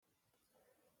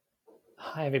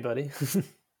Hi, everybody.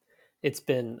 It's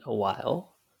been a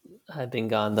while. I've been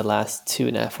gone the last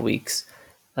 2.5 weeks,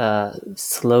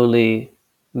 slowly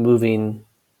moving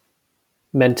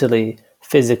mentally,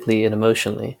 physically, and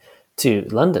emotionally to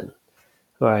London,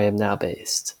 where I am now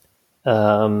based.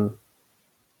 Um,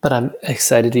 but I'm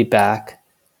excited to be back.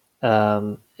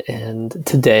 Um, and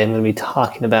today I'm going to be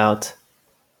talking about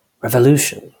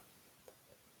revolution.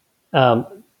 Um,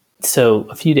 so,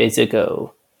 a few days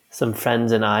ago, some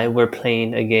friends and I were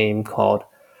playing a game called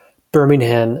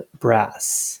Birmingham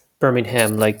Brass.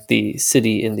 Birmingham, like the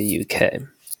city in the UK.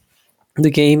 The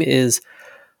game is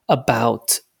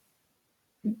about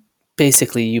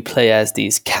basically you play as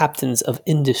these captains of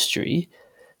industry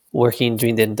working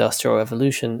during the Industrial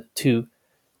Revolution to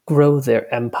grow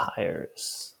their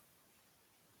empires.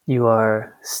 You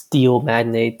are steel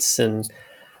magnates and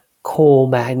coal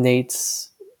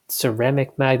magnates,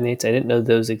 ceramic magnates. I didn't know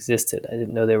those existed. I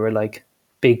didn't know there were like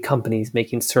big companies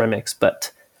making ceramics,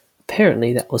 but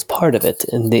apparently that was part of it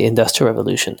in the Industrial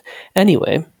Revolution.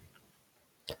 Anyway,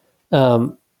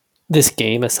 um, this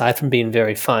game, aside from being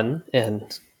very fun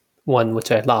and one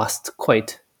which I lost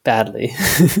quite badly,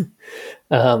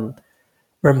 um,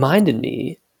 reminded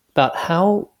me about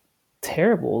how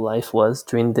terrible life was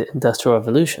during the Industrial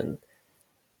Revolution.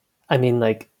 I mean,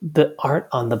 like the art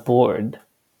on the board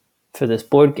for this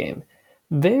board game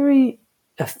very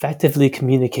effectively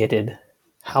communicated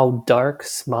how dark,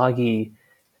 smoggy,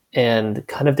 and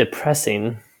kind of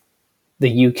depressing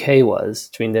the UK was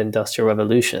during the Industrial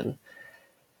Revolution.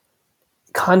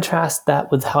 Contrast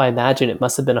that with how I imagine it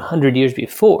must have been 100 years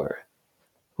before,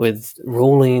 with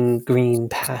rolling green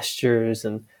pastures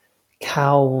and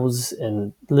cows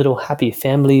and little happy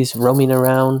families roaming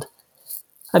around.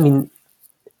 I mean,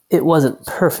 it wasn't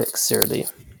perfect, certainly.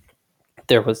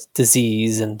 There was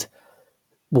disease and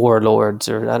warlords,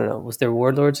 or I don't know, was there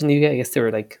warlords in the UK? I guess there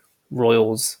were like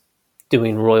royals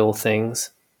doing royal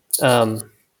things.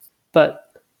 But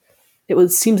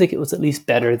seems like it was at least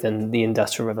better than the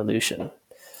Industrial Revolution.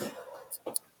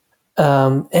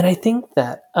 And I think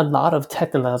that a lot of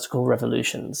technological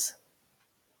revolutions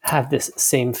have this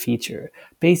same feature.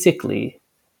 Basically,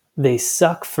 they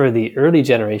suck for the early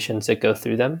generations that go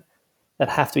through them, that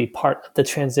have to be part of the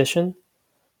transition,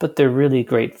 but they're really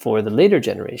great for the later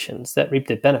generations that reap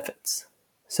the benefits.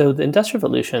 So the Industrial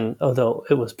Revolution, although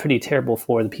it was pretty terrible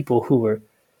for the people who were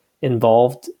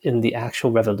involved in the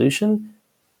actual revolution,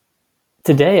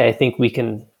 today I think we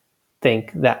can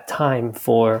thank that time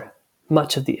for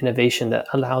much of the innovation that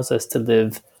allows us to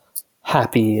live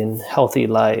happy and healthy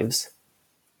lives.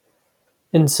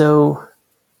 And so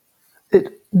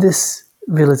this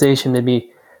realization made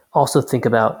me also think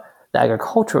about the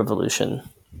agricultural revolution,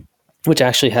 which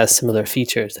actually has similar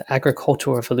features. The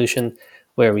agricultural revolution,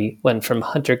 where we went from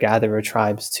hunter gatherer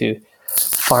tribes to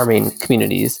farming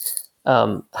communities,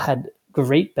 had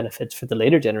great benefits for the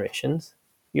later generations.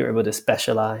 You were able to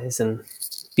specialize and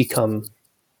become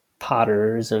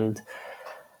potters and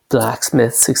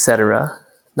blacksmiths, etc.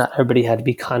 Not everybody had to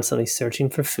be constantly searching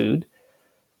for food,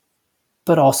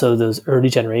 but also those early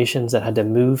generations that had to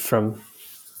move from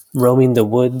roaming the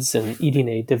woods and eating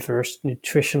a diverse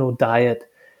nutritional diet.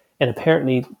 And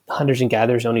apparently, hunters and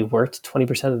gatherers only worked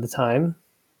 20% of the time.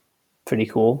 Pretty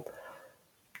cool.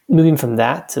 Moving from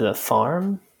that to the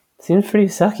farm seems pretty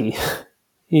sucky.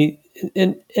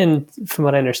 And from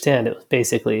what I understand, it was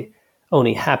basically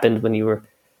only happened when you were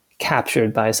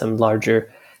captured by some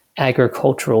larger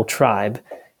agricultural tribe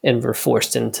and were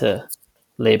forced into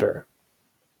labor.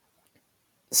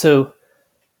 So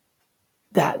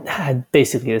that had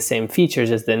basically the same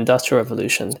features as the Industrial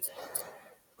Revolution,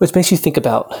 which makes you think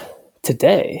about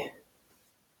today.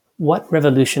 What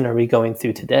revolution are we going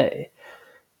through today?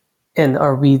 And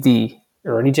are we the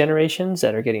early generations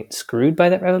that are getting screwed by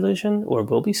that revolution or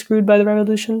will be screwed by the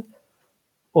revolution?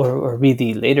 Or are we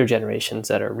the later generations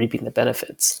that are reaping the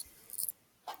benefits?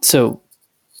 So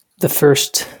the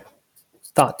first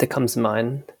thought that comes to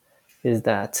mind is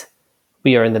that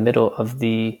we are in the middle of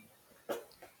the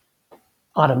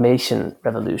automation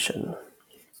revolution.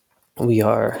 We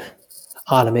are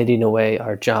automating away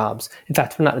our jobs. In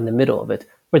fact, we're not in the middle of it,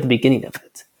 we're at the beginning of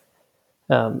it.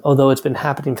 Although it's been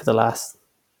happening for the last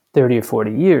 30 or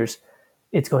 40 years,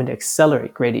 it's going to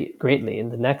accelerate greatly in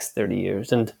the next 30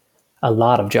 years, and a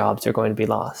lot of jobs are going to be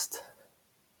lost.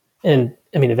 And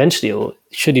I mean, eventually it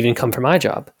should even come from my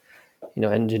job.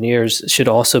 Engineers should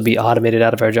also be automated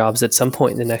out of our jobs at some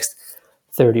point in the next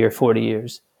 30 or 40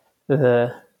 years.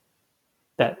 That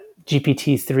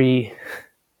GPT-3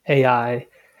 AI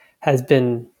has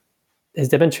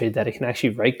demonstrated that it can actually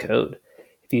write code.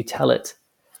 If you tell it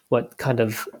what kind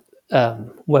of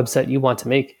website you want to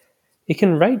make, it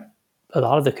can write a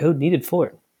lot of the code needed for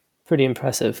it. Pretty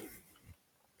impressive.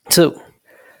 So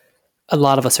a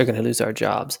lot of us are going to lose our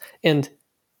jobs. And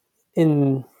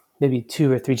in maybe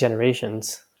 2 or 3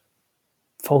 generations,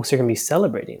 folks are going to be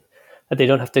celebrating that they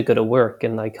don't have to go to work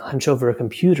and like hunch over a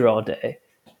computer all day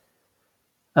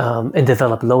and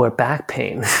develop lower back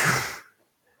pain.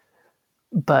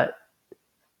 But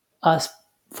us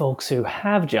folks who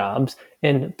have jobs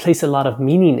and place a lot of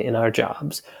meaning in our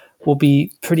jobs will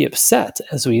be pretty upset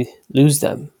as we lose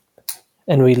them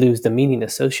and we lose the meaning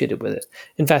associated with it.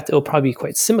 In fact, it will probably be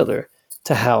quite similar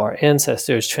to how our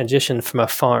ancestors transitioned from a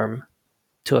farm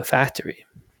to a factory.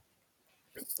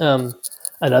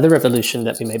 Another revolution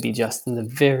that we may be just in the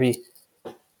very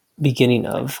beginning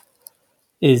of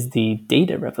is the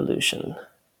data revolution.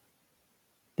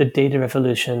 The data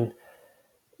revolution,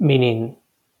 meaning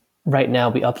right now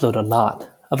we upload a lot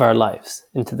of our lives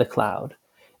into the cloud,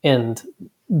 and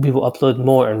we will upload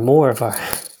more and more of our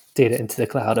data into the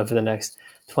cloud over the next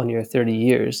 20 or 30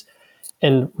 years.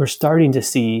 And we're starting to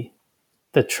see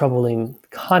the troubling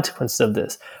consequences of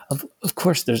this. Of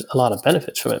course, there's a lot of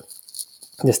benefits from it.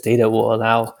 This data will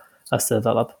allow us to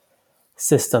develop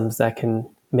systems that can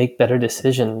make better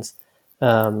decisions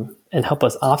and help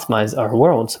us optimize our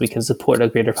world so we can support a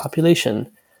greater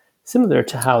population, similar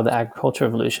to how the agricultural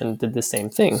revolution did the same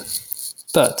thing.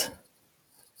 But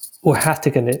we're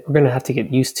going to have to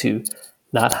get used to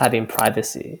not having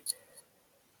privacy.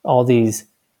 All these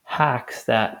hacks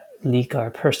that leak our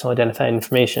personal identifying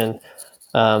information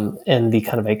and the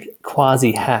kind of like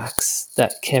quasi hacks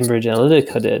that Cambridge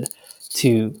Analytica did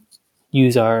to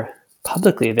use our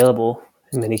publicly available,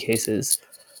 in many cases,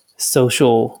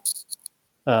 social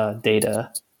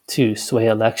data to sway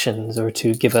elections or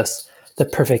to give us the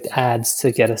perfect ads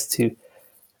to get us to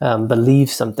believe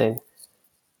something.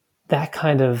 That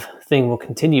kind of thing will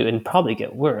continue and probably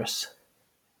get worse.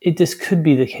 It just could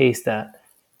be the case that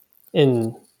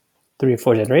in 3 or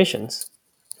 4 generations,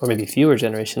 or maybe fewer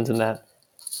generations than that,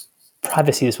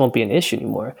 privacy just won't be an issue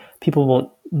anymore. People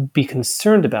won't be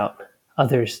concerned about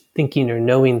others thinking or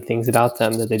knowing things about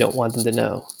them that they don't want them to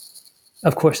know.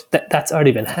 Of course, that's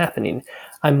already been happening.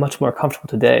 I'm much more comfortable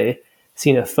today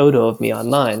seeing a photo of me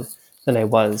online than I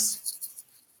was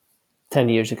 10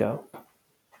 years ago.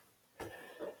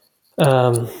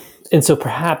 And so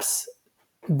perhaps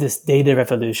this data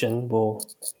revolution will,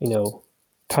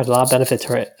 provide a lot of benefit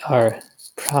to our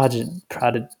progeny,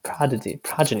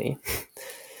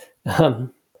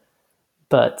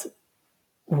 but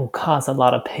will cause a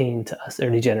lot of pain to us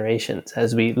early generations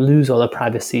as we lose all the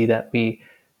privacy that we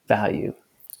value.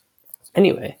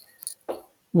 Anyway,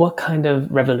 what kind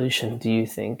of revolution do you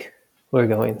think we're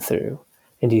going through?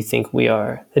 And do you think we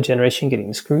are the generation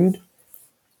getting screwed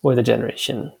or the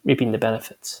generation reaping the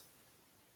benefits?